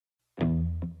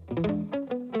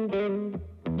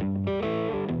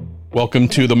Welcome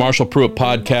to the Marshall Pruitt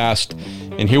Podcast,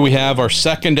 and here we have our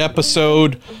second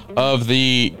episode of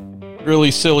the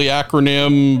really silly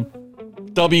acronym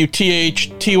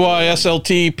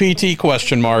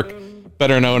WTHTYSLTPT ?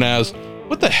 Better known as,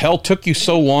 what the hell took you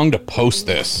so long to post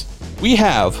this? We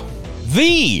have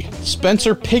the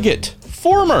Spencer Pigot,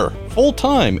 former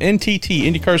full-time NTT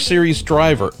IndyCar Series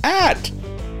driver at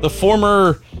the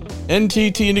former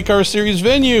NTT IndyCar Series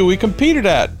venue we competed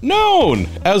at, known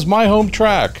as my home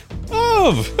track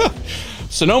of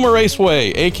Sonoma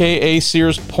Raceway, aka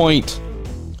Sears Point.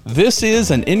 This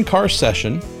is an in-car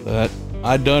session that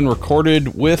I done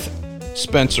recorded with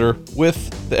Spencer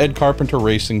with the Ed Carpenter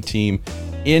Racing team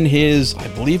in his, I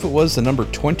believe it was the number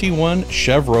 21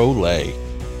 Chevrolet.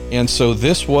 And so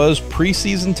this was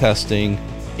preseason testing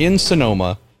in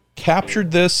Sonoma.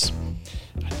 Captured this.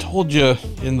 I told you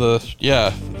in the,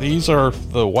 these are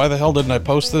the, why the hell didn't I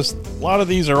post this? A lot of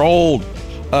these are old,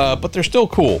 but they're still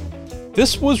cool.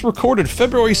 This was recorded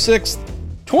February 6th,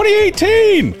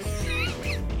 2018.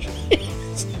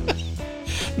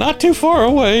 Not too far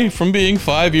away from being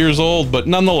 5 years old, but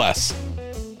nonetheless,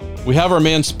 we have our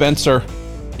man Spencer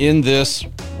in this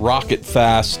rocket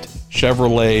fast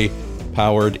Chevrolet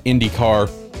powered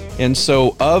IndyCar. And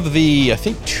so of the, I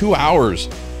think 2 hours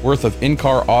worth of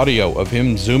in-car audio of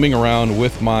him zooming around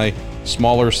with my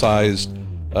smaller sized,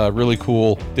 really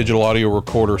cool digital audio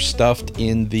recorder stuffed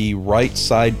in the right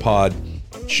side pod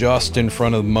just in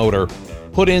front of the motor,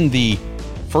 put in the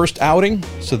first outing.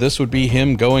 So this would be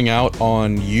him going out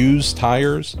on used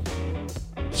tires.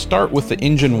 Start with the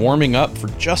engine warming up for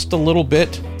just a little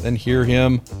bit, then hear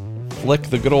him flick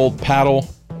the good old paddle,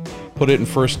 put it in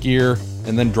first gear,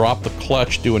 and then drop the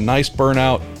clutch, do a nice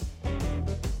burnout,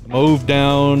 move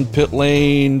down pit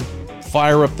lane,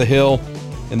 fire up the hill,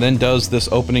 and then does this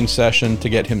opening session to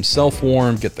get himself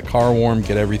warm, get the car warm,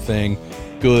 get everything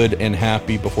good and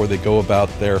happy before they go about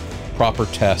their proper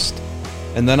test.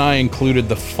 And then I included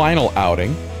the final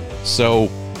outing. So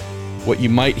what you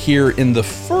might hear in the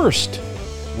first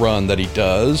run that he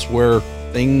does, where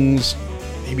things,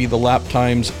 maybe the lap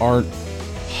times aren't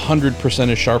 100%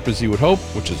 as sharp as you would hope,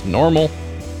 which is normal,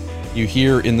 you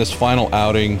hear in this final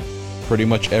outing, pretty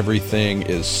much everything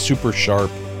is super sharp,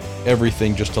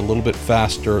 everything just a little bit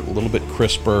faster, a little bit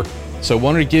crisper. So I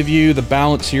wanted to give you the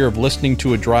balance here of listening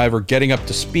to a driver getting up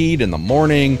to speed in the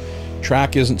morning.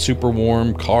 Track isn't super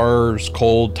warm, car's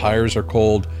cold, tires are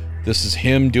cold. This is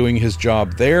him doing his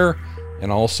job there,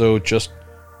 and also just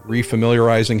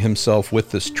refamiliarizing himself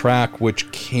with this track,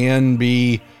 which can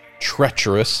be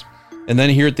treacherous. And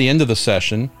then here at the end of the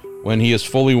session, when he is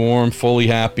fully warm, fully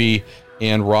happy,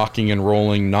 and rocking and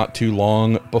rolling not too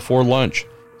long before lunch.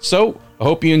 So I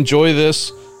hope you enjoy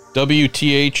this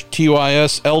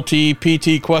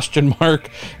WTHTYSLTPT ?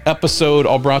 Episode,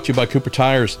 all brought to you by Cooper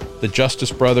Tires, the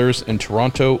Justice Brothers, and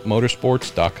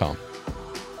TorontoMotorsports.com.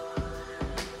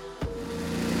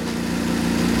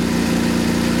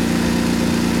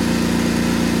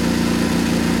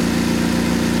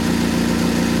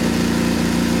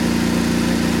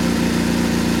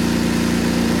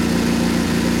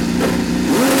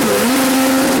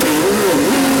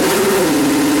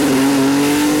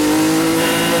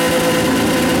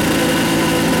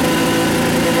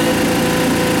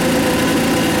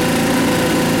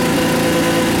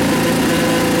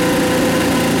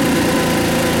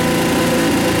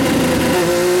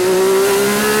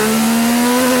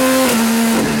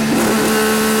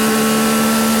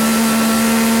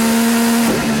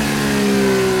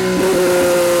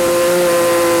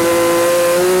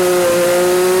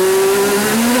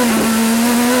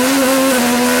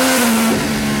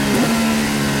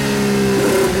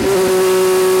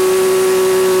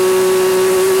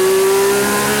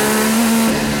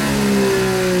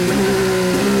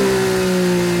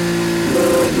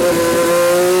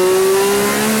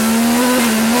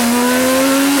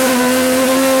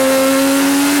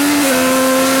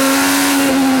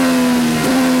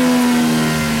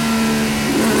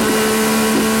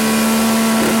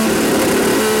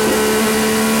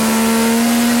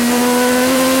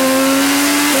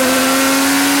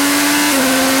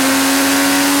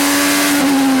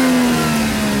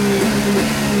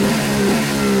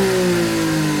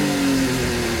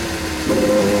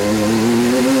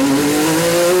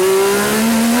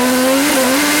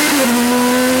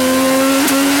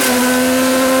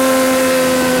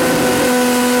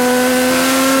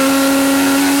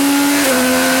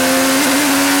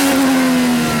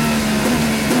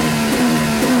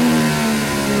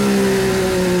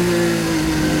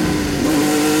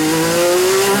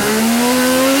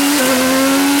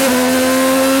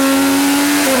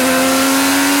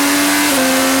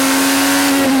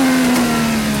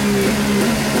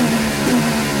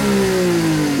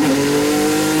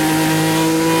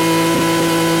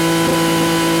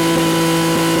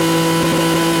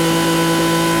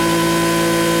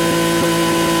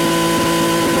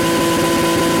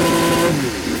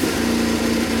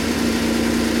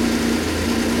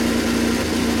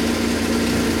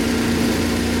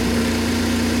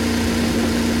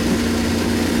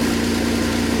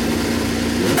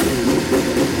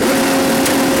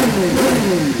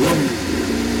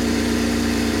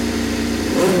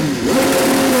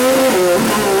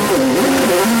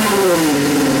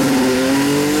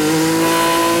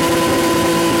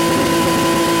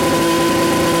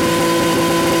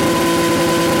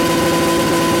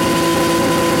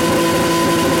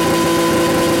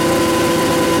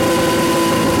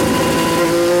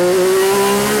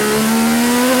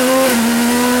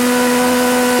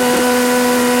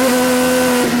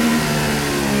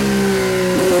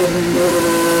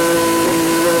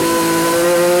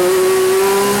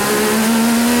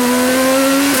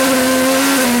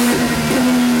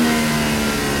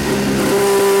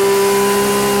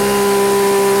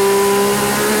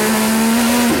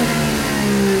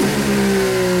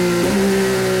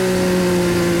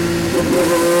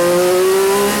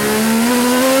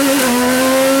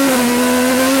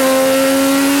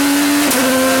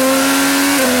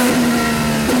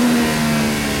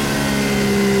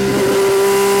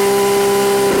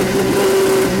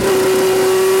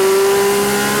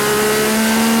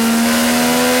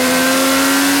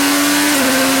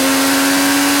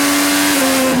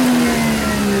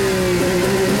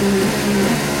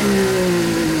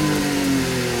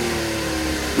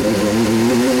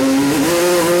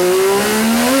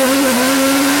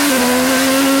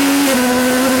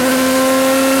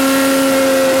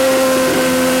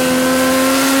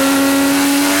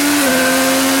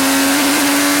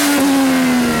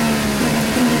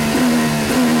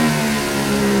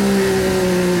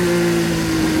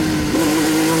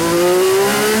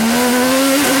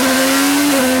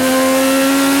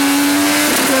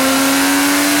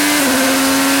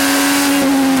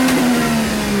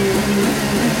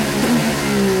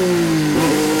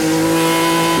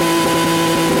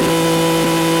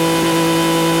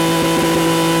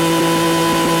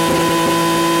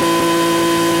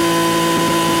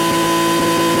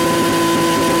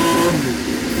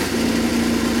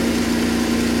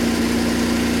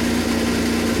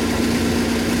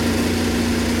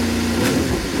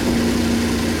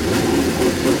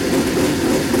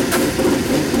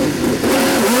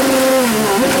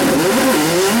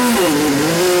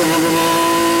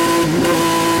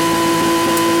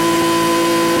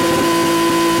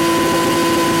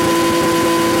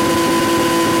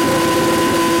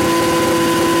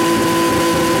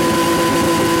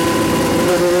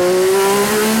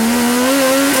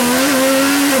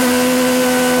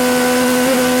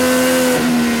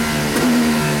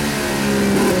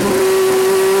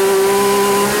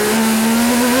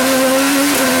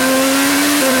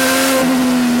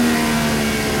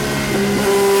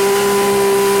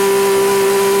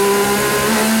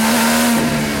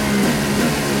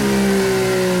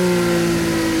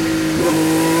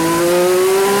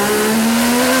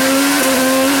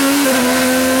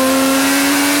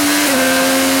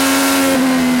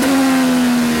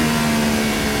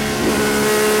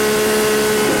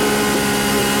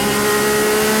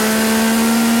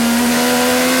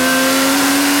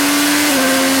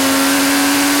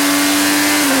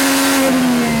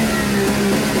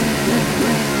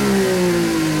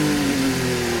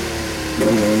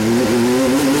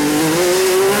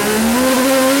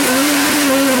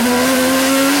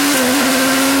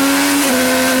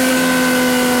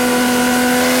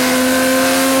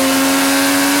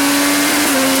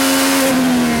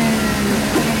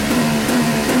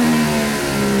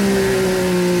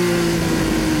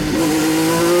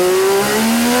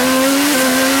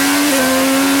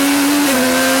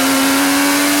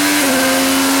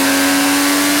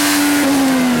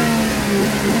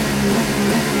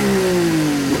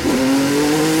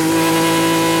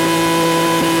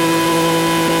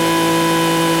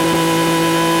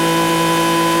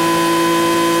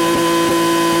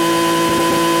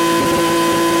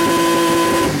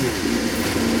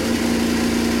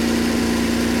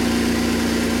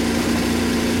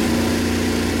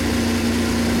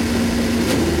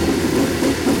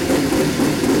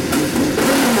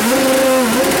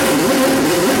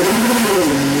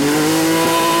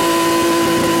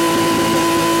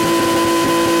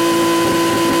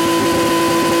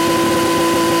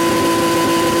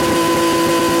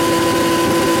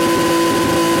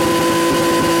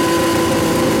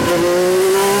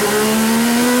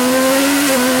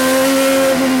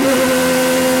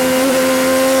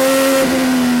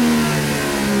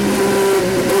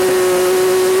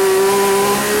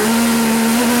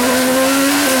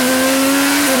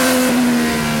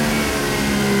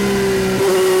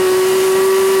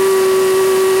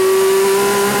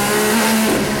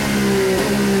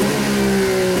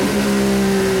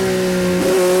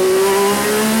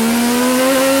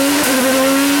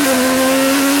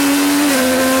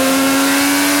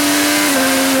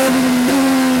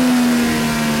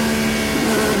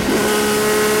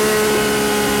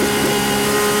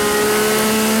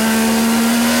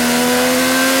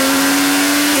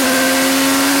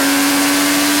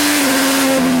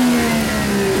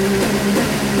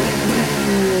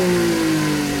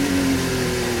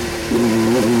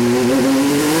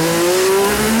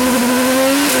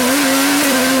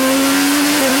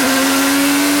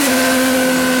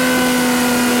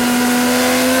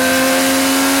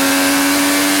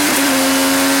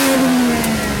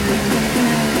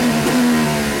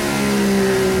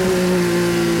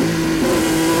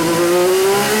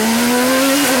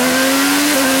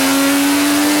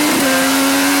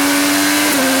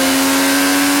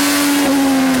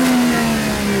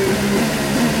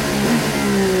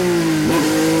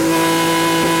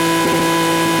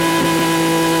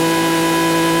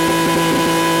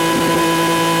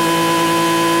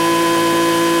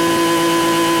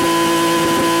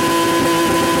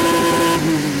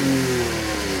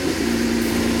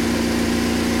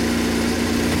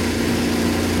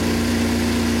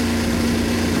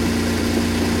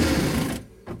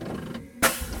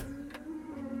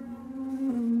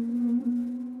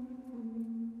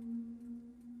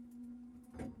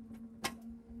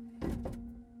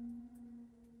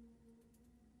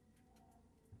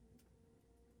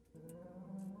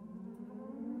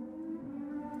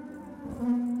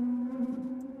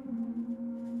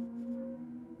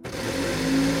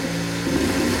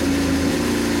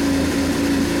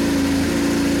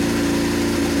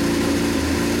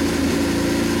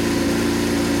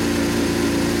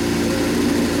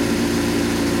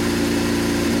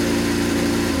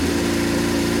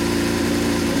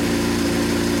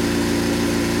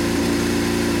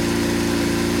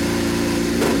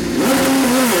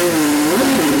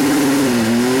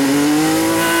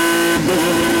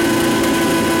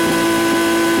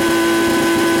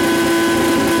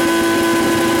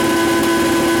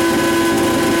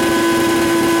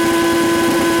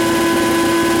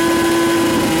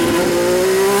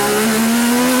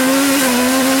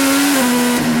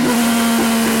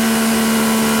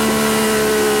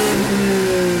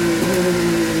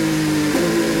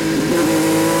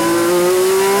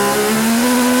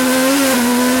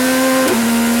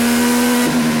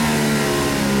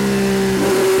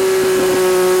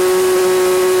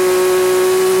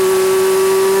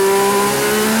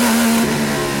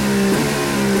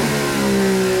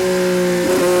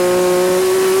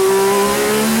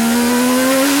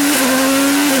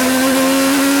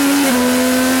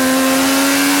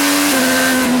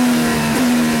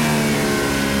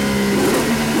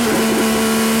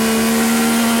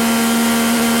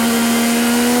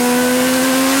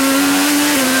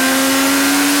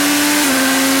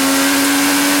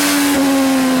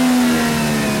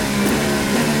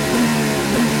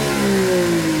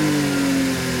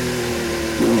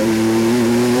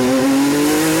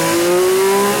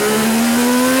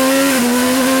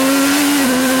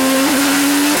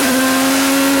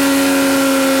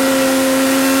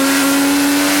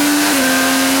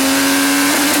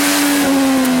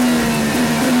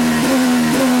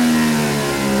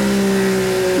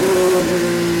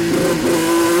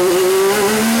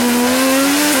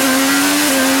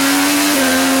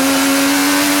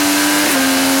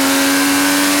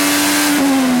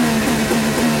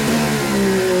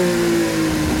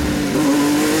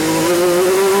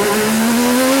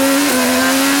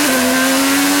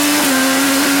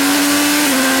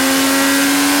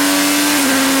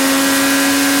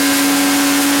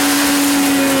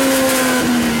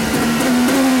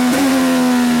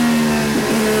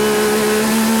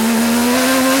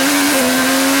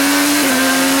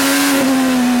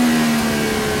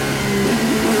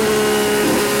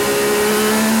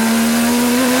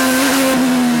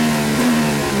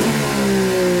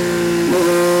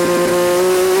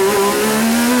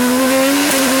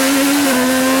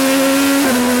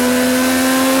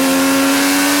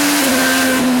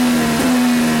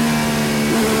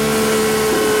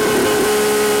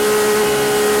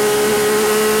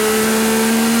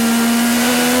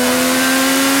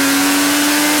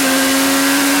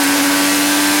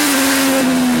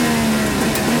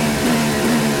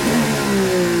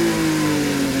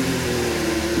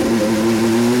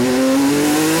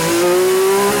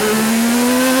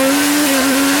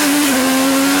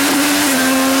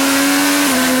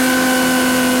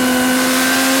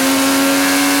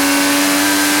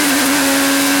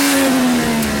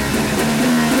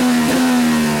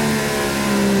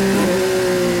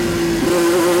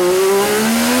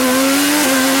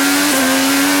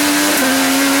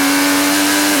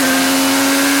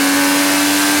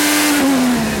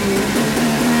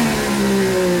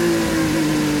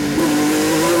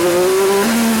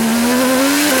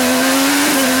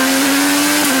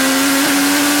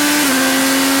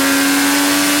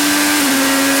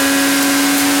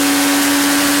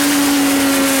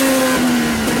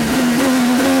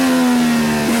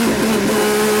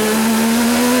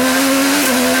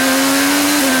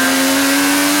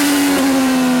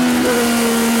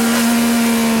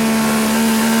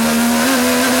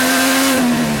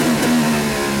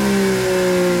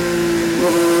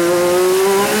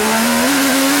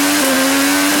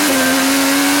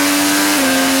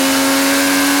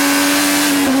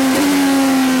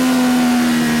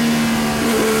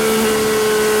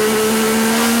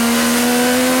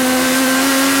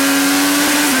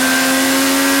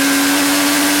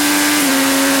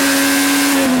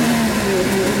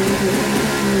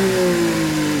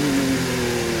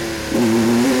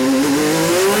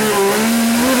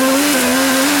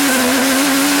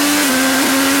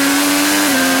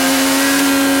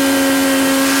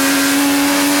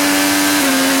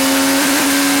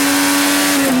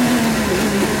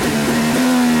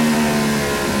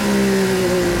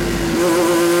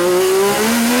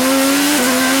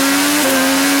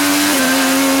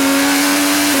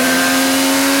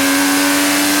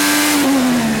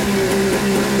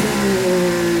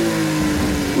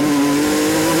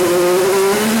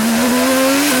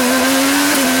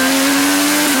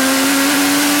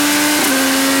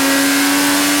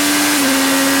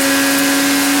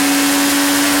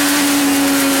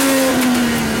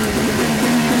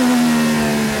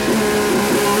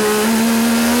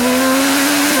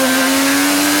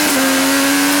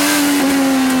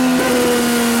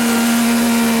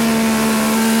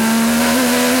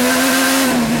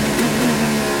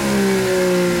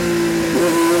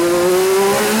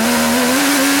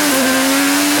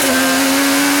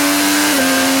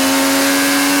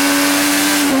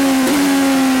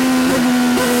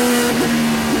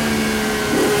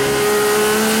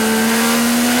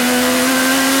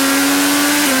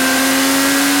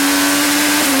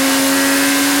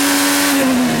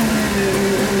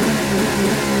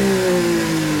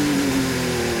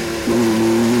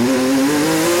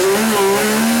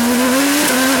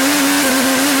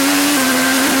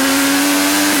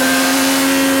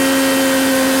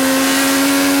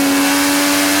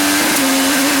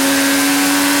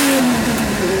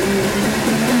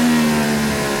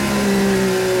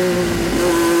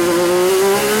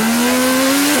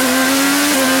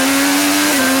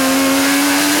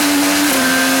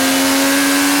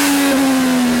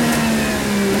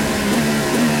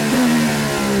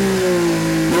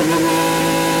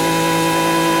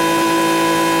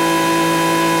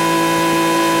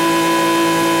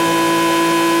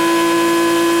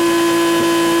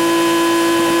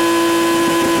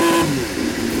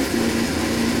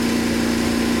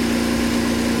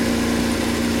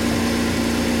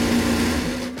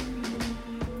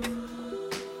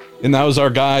 And that was our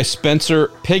guy, Spencer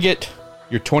Pigot,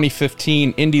 your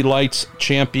 2015 Indy Lights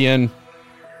champion,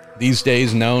 these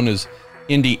days known as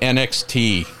Indy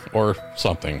NXT or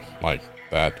something like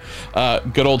that.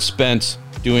 Good old Spence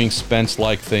doing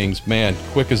Spence-like things. Man,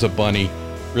 quick as a bunny.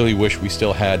 Really wish we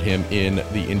still had him in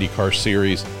the IndyCar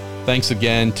series. Thanks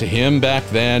again to him back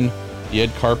then, the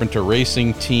Ed Carpenter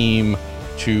Racing team,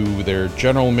 to their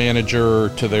general manager,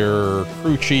 to their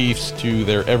crew chiefs, to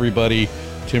their everybody,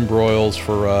 Tim Broyles,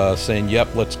 for saying,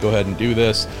 yep, let's go ahead and do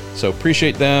this. So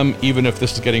appreciate them, even if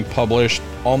this is getting published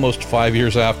almost 5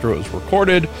 years after it was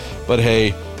recorded. But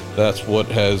hey, that's what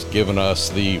has given us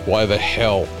the why the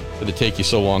hell did it take you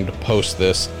so long to post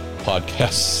this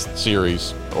podcast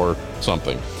series or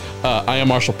something. I am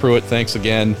Marshall Pruitt. Thanks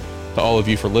again to all of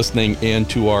you for listening, and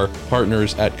to our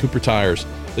partners at Cooper Tires,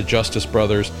 the Justice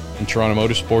Brothers, and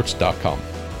TorontoMotorsports.com.